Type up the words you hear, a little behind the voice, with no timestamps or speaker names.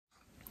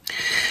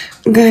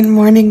Good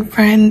morning,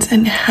 friends,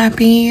 and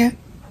happy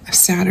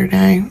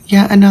Saturday.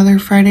 Yeah, another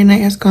Friday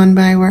night has gone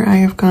by where I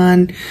have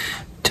gone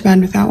to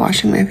bed without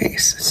washing my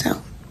face. So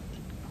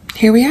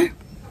here we are,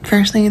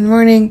 first thing in the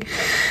morning.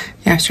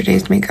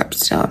 Yesterday's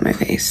makeup's still on my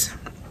face.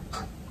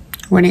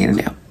 What are you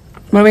gonna do?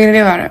 What are we gonna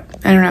do about it?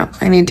 I don't know.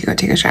 I need to go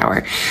take a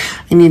shower.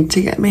 I need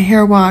to get my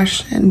hair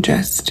washed and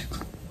just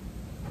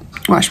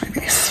wash my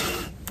face.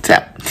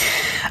 So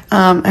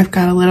I've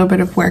got a little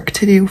bit of work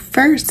to do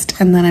first,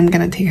 and then I'm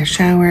gonna take a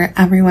shower.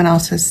 Everyone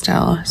else is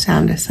still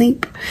sound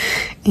asleep,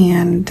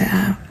 and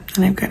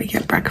I've got to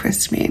get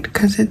breakfast made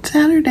because it's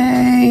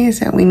Saturday,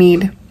 so we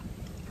need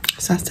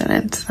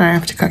sustenance, or I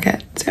have to cook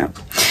it. So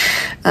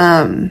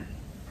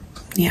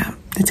yeah,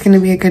 it's gonna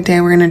be a good day.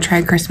 We're gonna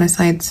try Christmas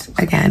lights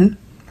again.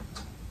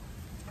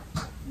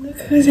 Look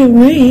who's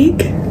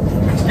awake.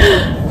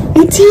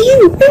 It's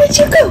you. Where'd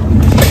you go?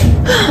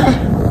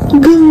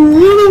 Good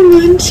morning,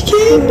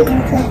 Munchkin.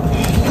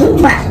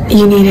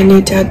 You need a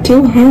new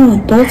tattoo, huh?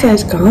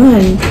 Bullseye's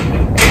gone.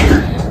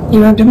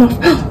 You rubbed him off.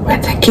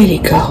 Where'd that kitty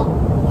go?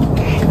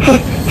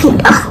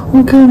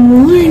 Good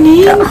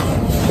morning.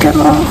 Did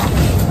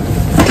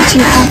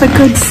you have a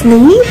good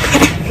sleep?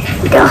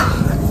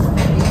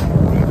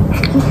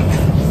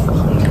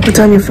 What's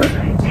on your foot?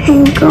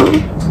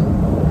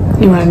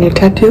 You want a new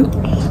tattoo?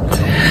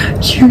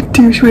 You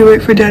do. Should we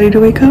wait for Daddy to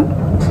wake up?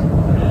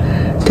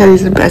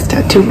 Daddy's the best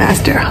tattoo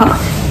master, huh?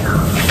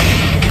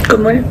 Good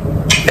morning.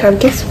 Can I have a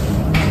kiss?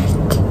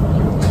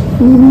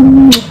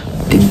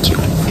 Thank you.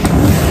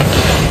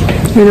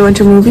 You wanna watch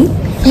a movie?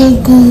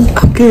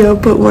 Okay, I'll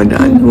put one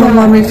on while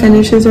Mommy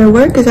finishes her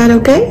work. Is that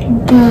okay?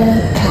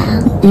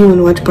 You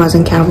wanna watch Boss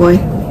and Cowboy?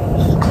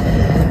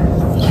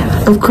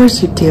 Yeah, of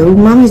course you do.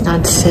 Mommy's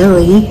not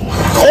silly.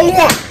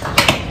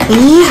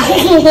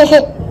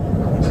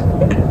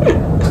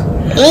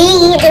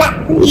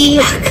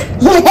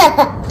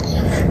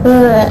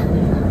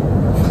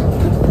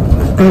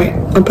 Alright,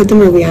 I'll put the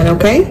movie on,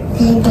 okay?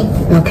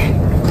 Okay.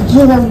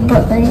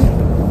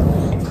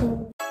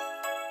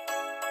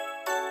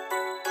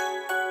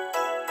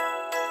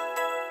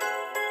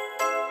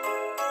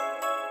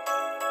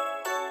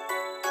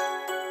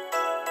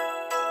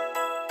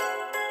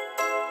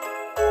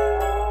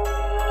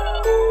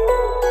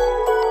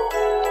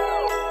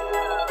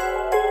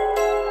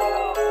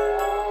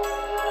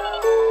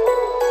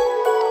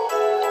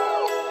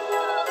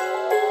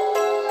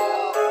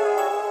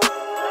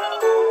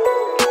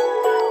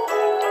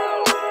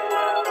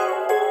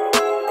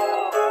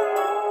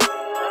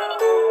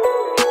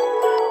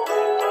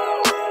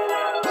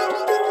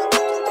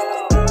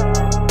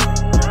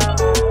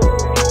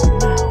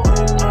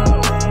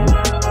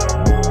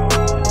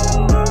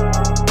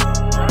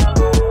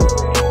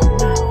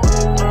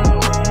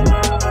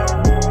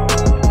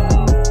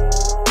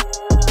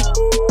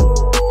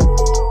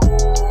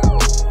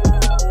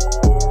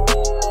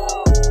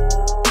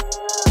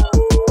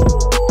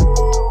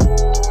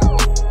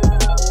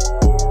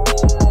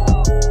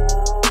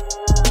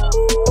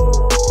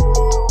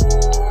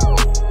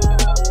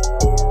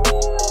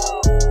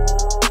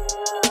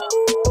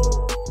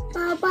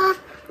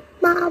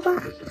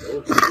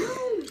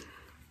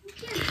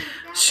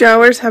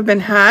 Showers have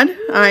been had.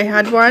 I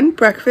had one.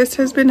 Breakfast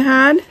has been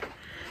had.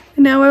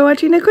 And now we're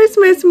watching a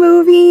Christmas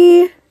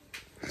movie.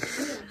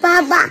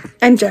 Baba.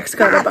 And Jack's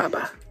got a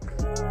baba.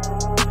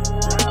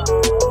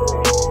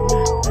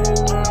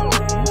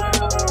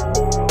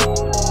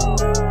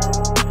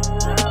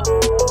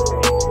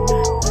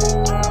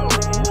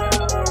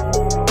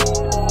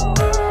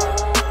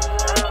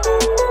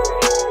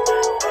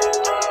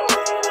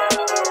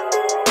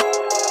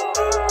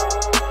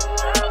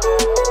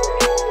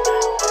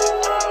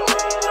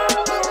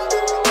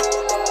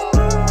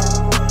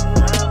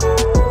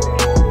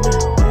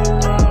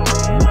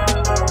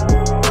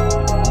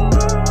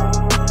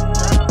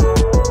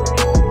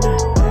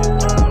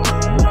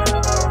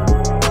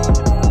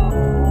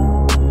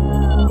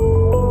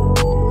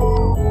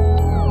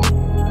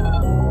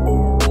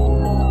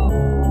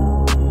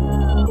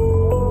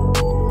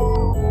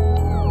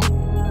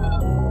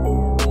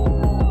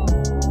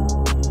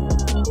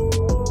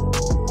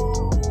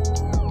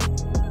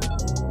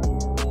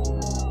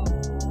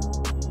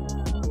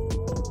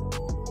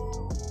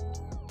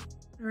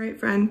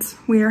 Friends,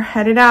 we are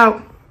headed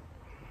out.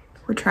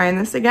 We're trying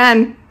this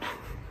again.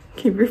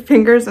 Keep your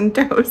fingers and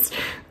toes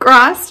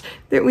crossed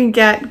that we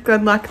get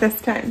good luck this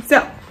time.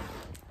 So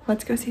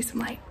let's go see some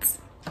lights.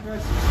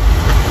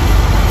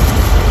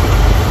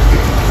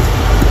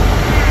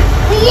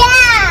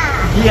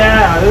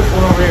 Yeah, this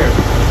one over here.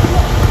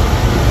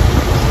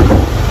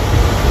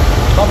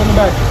 Hop in the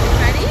back.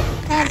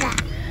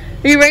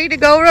 Ready? Are you ready to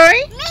go,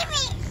 Rory?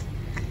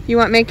 You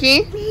want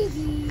Mickey?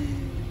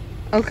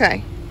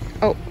 Okay.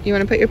 Oh, you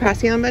want to put your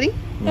passy on, buddy?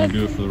 You want to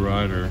do it for the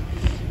ride, or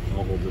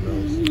I'll hold the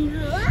nose?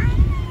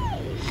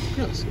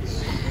 Yes.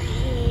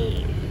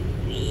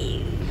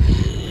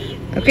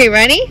 Okay,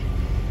 ready?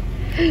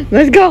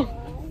 Let's go.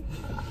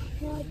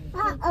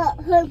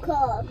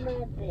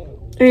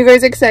 Are you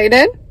guys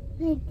excited?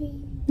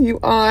 You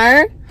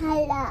are?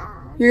 Hello.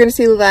 You're gonna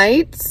see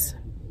lights?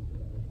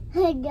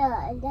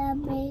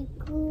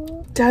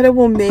 Dada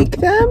will make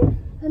them?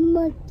 A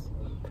monkey.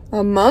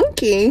 A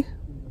monkey?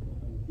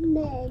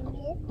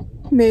 Maybe.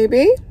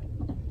 Maybe.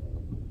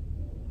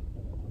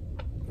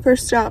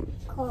 First stop,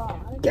 Car.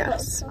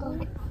 yes.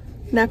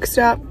 Next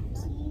stop,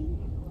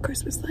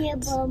 Christmas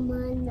lights.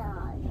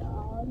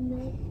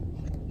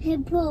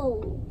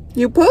 Hippo.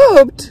 You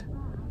pooped?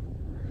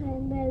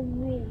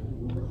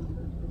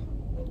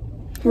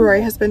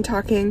 Rory has been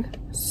talking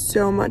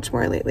so much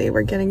more lately.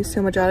 We're getting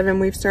so much out of him.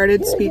 We've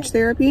started speech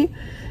therapy,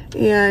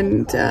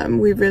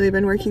 and we've really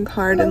been working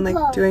hard and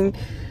like doing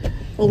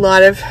a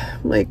lot of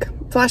like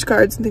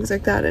flashcards and things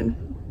like that, and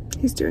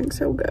he's doing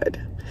so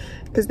good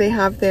because they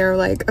have their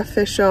like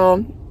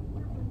official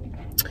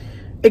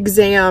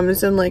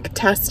exams and like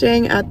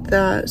testing at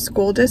the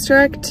school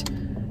district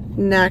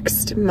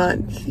next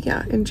month,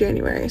 yeah, in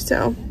January.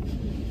 So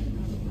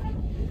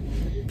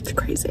it's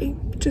crazy,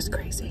 just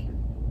crazy.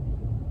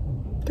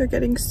 They're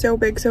getting so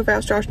big so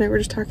fast. Josh and I were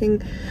just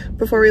talking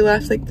before we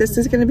left, like this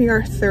is gonna be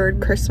our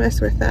 3rd Christmas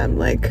with them.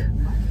 Like,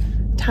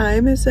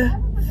 time is a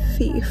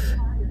thief.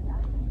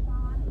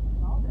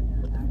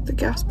 The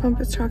gas pump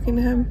is talking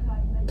to him.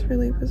 It's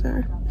really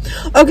bizarre.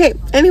 Okay,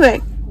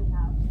 anyway,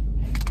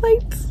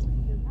 lights.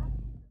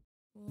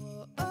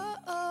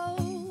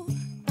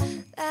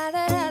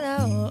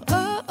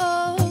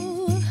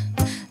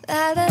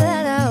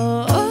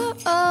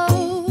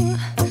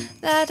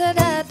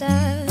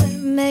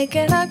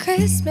 Making our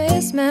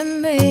Christmas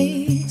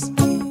memories.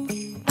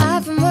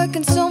 I've been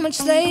working so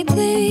much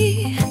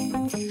lately,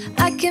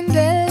 I can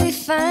barely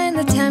find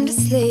the time to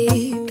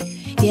sleep.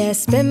 Yeah, I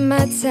spend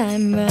my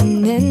time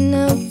running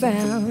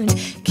around,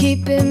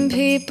 keeping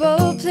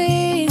people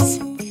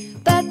pleased.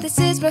 But this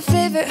is my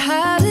favorite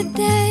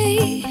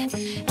holiday.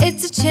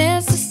 It's a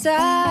chance to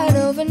start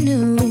over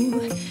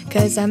new,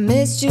 'cause I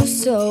missed you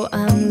so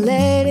I'm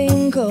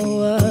letting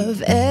go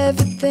of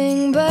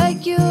everything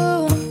but you.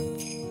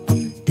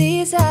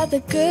 These are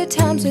the good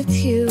times with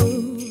you.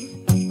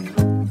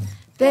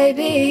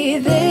 Baby,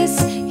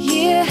 this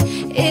year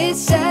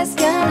it's just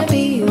gonna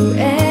be you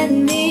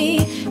and me.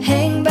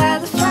 Hang by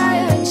the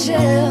fire and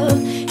chill.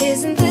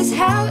 Isn't this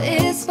how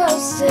it's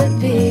supposed to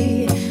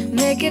be?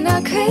 Making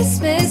our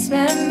Christmas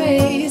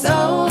memories.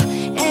 Oh,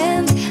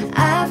 and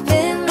I've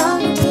been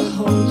longing to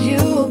hold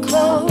you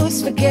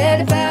close.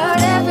 Forget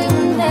about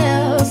everyone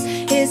else.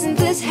 Isn't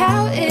this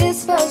how it's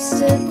supposed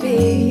to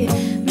be?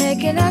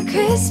 Making our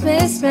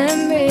Christmas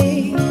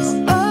memories.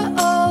 Oh,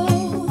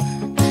 oh,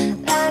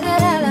 la da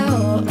da da,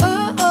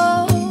 oh,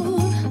 oh,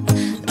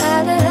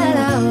 la da da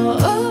da,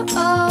 oh,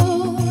 oh,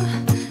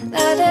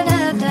 la da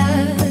da da.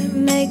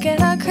 Making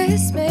our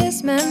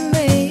Christmas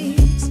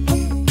memories.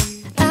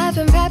 I've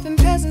been wrapping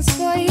presents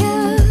for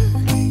you.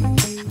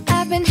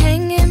 I've been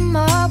hanging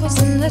marbles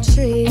in the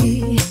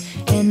tree,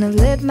 and I've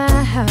lit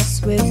my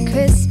house with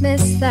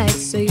Christmas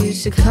lights. So you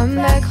should come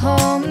back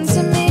home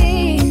to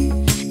me.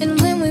 And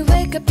when we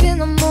wake up in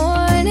the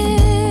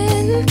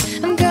morning,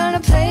 I'm gonna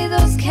play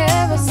those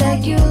carols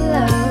that you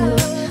love.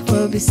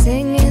 We'll be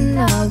singing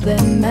all the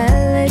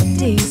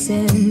melodies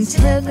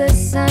until the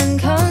sun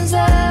comes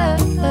up.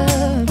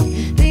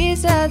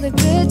 These are the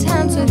good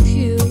times with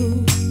you.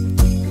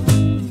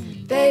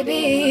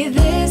 Baby,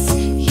 this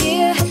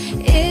year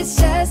it's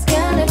just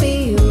gonna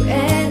be you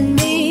and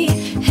me.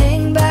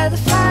 Hang by the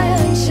fire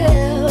and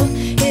chill.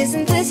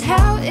 Isn't this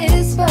how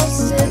it's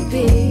supposed to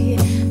be?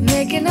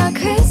 Making our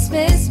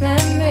Christmas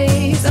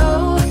memories.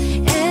 Oh,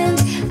 and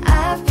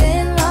I've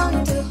been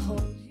longing to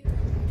hold you.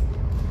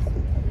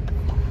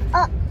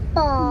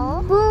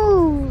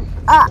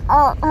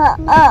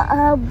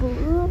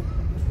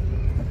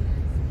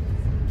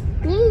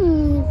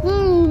 Boo.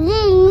 Boo.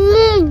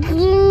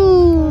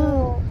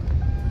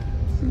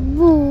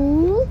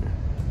 Boo.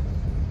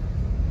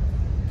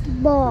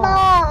 Boo.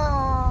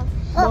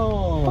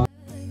 Oh.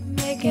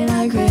 Making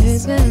our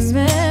Christmas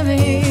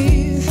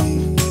memories.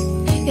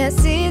 Yes,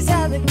 these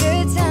are the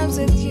good times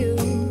with you.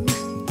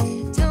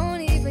 Don't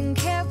even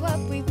care what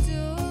we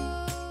do.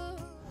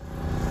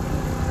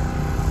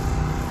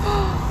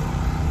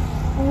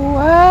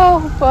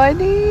 Wow,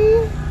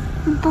 buddy.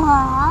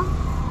 Ball.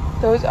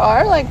 Those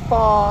are like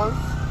balls.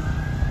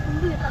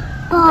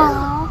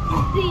 Ball.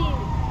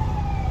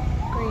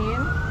 Green,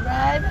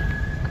 red,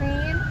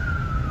 green,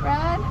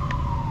 red.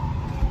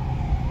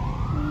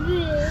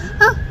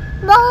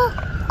 Ball.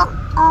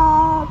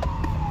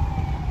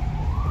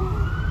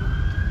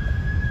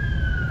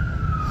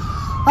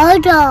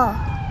 Order.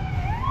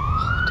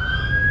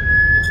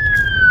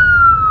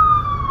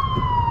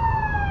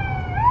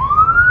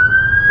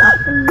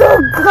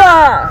 Good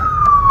car.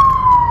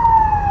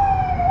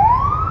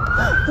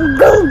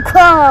 Good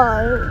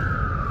car.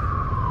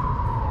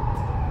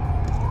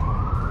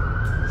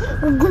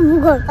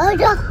 Good car.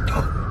 Order.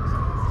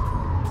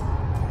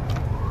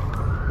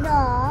 No.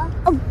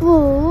 A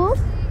boo.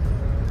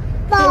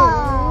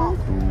 Ball.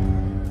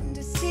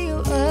 To see you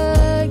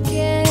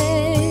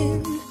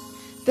again.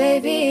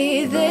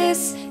 Baby,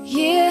 this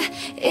year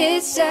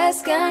it's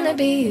just gonna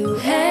be you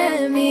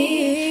and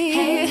me.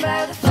 Hang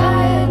by the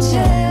fire,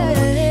 chill.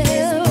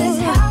 Isn't this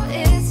how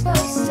it's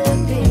supposed to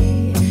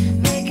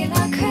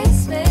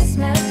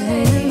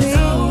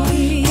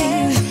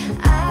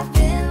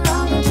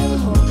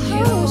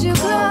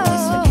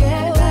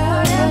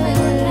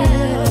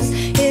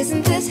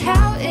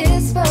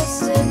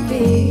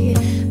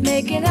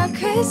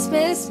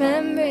Christmas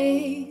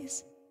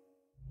memories.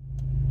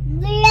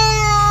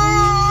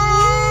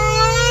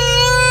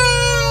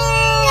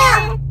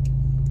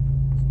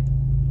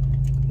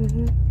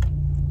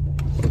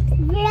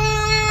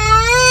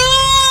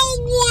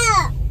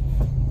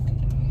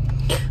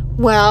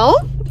 Well,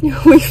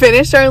 we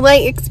finished our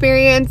light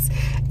experience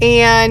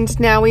and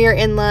now we are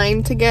in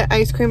line to get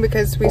ice cream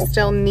because we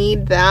still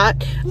need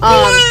that.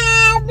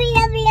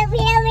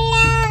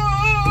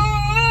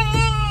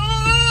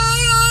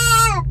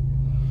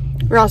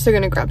 We're also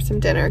going to grab some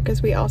dinner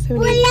because we also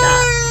need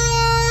that.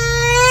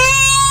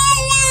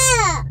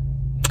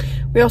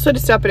 We also had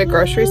to stop at a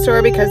grocery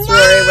store because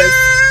Rory was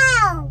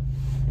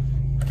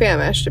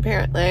famished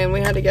apparently and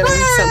we had to get him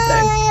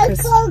something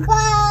because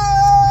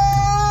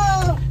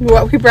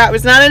what we brought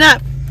was not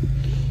enough.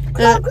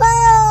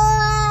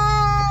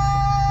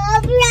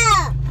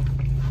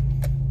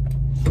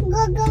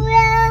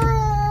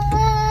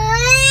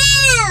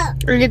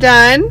 Are you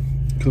done?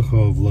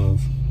 Cocoa of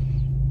love.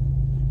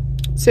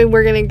 So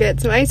we're gonna get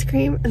some ice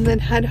cream and then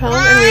head home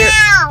and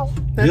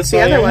that's yes, the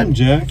other one.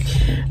 Jack.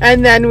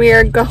 And then we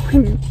are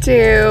going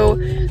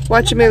to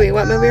watch a movie.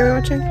 What movie are we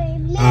watching?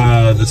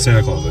 The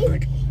Santa Claus, I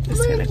think. The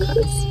Santa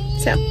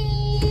Claus. So,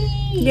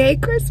 yay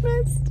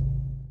Christmas.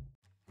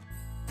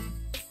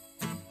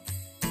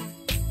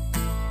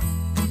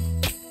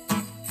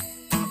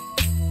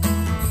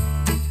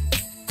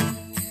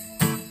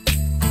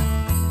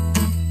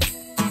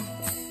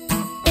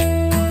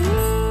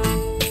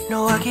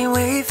 No, I can't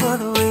wait for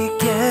the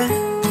weekend.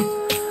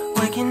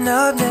 Waking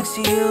up next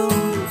to you.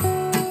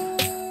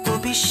 We'll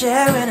be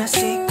sharing our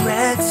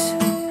secrets,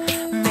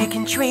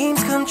 making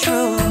dreams come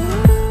true.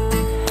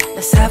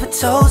 Let's have a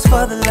toast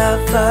for the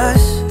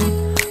lovers.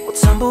 We'll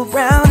tumble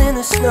round in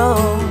the snow.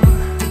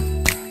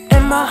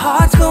 And my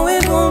heart's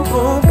going boom,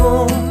 boom,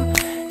 boom.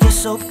 You're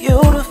so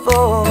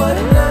beautiful. What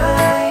a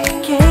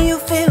night. Can you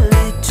feel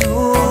it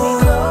too?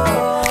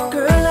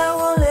 Girl, I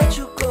won't let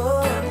you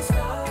go.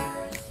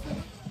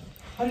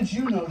 How did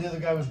you know the other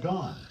guy was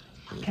gone?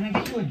 Can I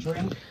get you a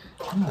drink?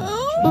 Come on.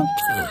 Oh, I'm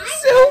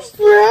so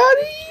proud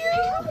of you.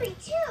 Me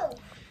too.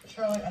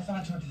 Charlie, I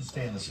thought I told you to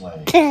stay in the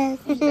sleigh. That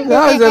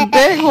was a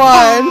big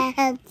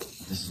one.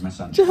 This is my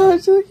son.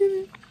 Josh, look at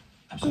it.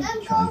 I'm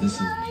sorry, Charlie, this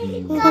is me.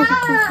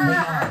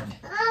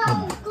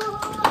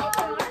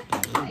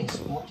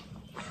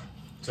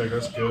 Check,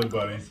 that's good,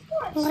 buddy.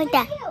 Like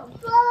that.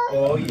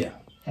 Oh, yeah.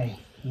 Hey,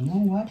 you know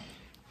what?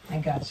 I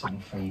got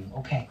something for you.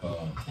 Okay.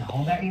 Now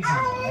hold out your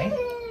hand, all right?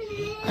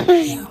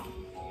 Now,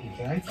 be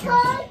very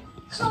careful.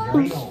 This is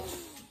very old.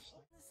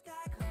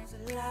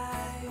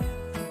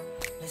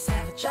 Let's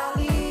have a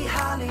jolly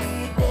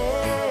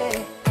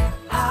holiday.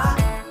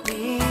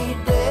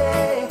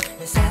 Holiday.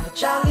 Let's have a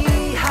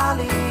jolly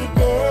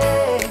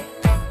holiday.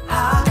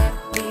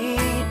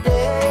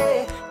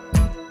 Holiday.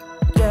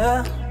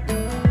 Yeah.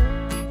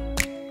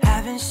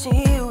 Haven't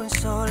seen you in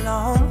so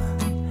long.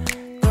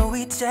 Though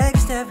we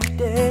text every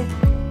day,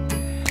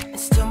 and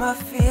still my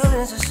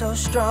feelings are so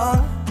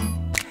strong.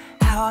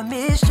 How I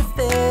missed your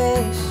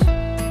face.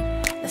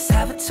 Let's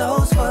have a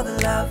toast for the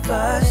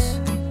lovers.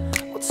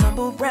 We'll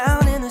tumble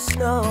round in the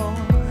snow.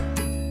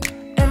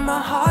 And my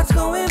heart's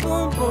going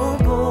boom, boom,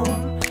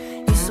 boom.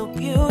 You're so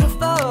beautiful.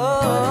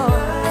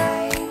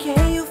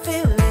 Can you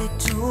feel it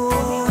too?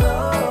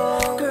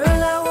 Girl,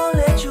 I won't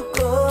let you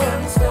go.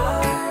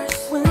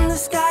 When the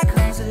sky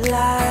comes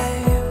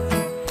alive,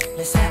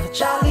 let's have a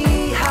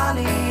jolly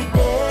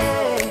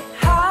holiday.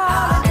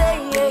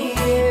 Holiday,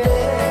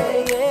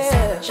 yeah. Let's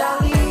have a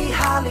jolly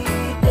holiday.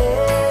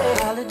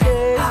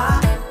 Holiday,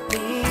 holiday,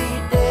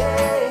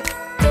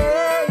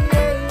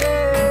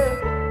 yeah.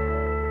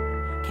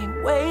 Can't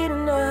wait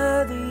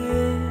another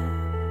year.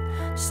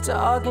 Just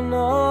talking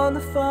on the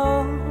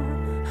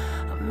phone,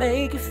 I'll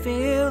make you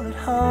feel at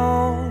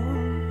home.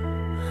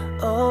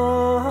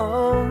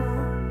 Oh,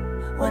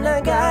 when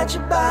I got you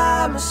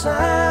by my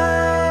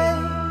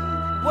side.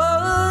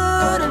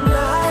 What a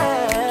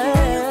night.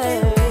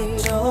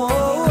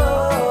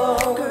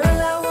 Oh, girl,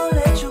 I won't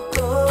let you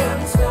go.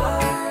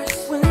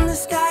 When the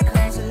sky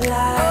comes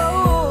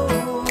alive,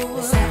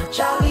 let's have a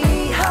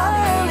jolly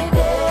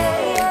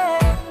holiday.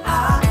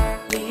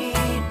 Holiday.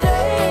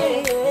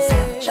 Let's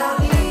have a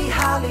jolly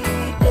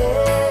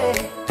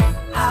holiday.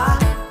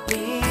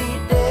 Holiday.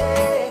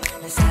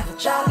 Let's have a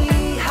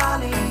jolly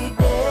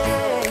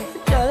holiday.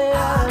 Jolly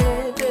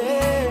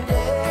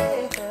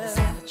holiday. Let's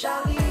have a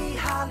jolly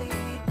holiday.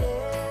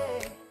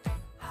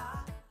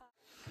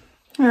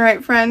 All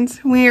right,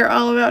 friends, we are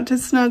all about to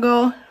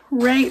snuggle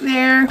right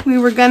there. We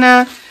were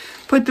gonna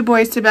put the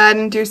boys to bed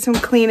and do some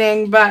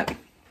cleaning, but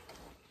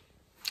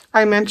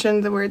I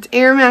mentioned the words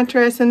air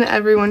mattress and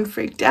everyone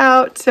freaked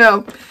out.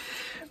 So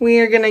we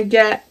are gonna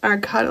get our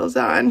cuddles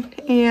on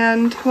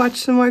and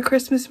watch some more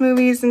Christmas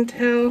movies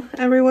until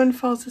everyone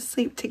falls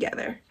asleep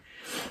together.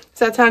 Does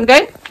that sound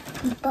good?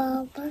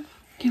 Baba.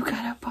 You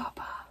got a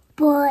papa.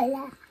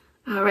 Bola.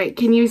 All right,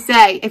 can you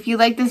say, if you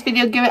like this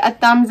video, give it a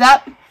thumbs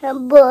up?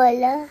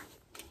 Bola.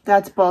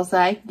 That's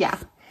bullseye, yeah.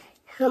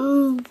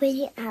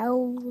 Way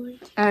out.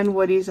 And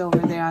Woody's over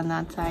there on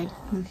that side.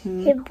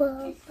 Hey,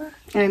 Baba.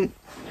 And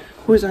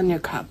who's on your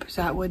cup? Is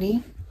that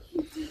Woody?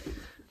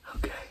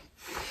 Okay.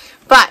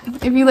 But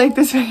if you like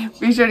this video,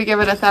 be sure to give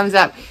it a thumbs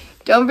up.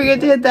 Don't forget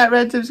to hit that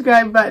red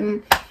subscribe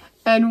button.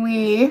 And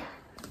we,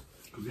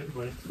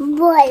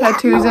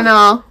 tattoos and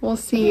all, we'll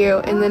see you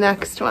in the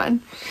next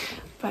one.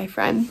 Bye,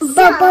 friends.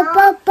 Bye.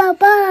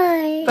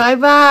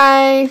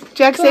 Bye-bye.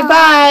 Jack, say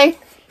bye.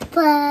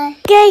 Bye.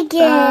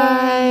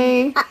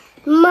 Bye.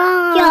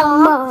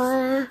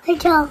 Mama.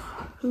 Bye.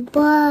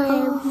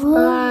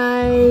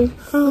 Bye.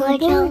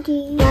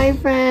 Bye,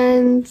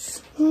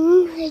 friends.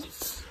 Bye.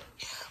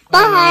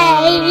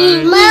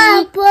 Bye.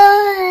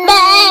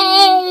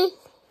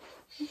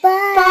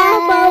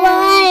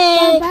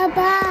 Bye.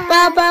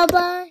 Bye.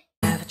 Bye.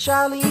 Have a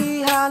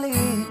jolly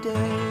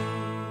holiday.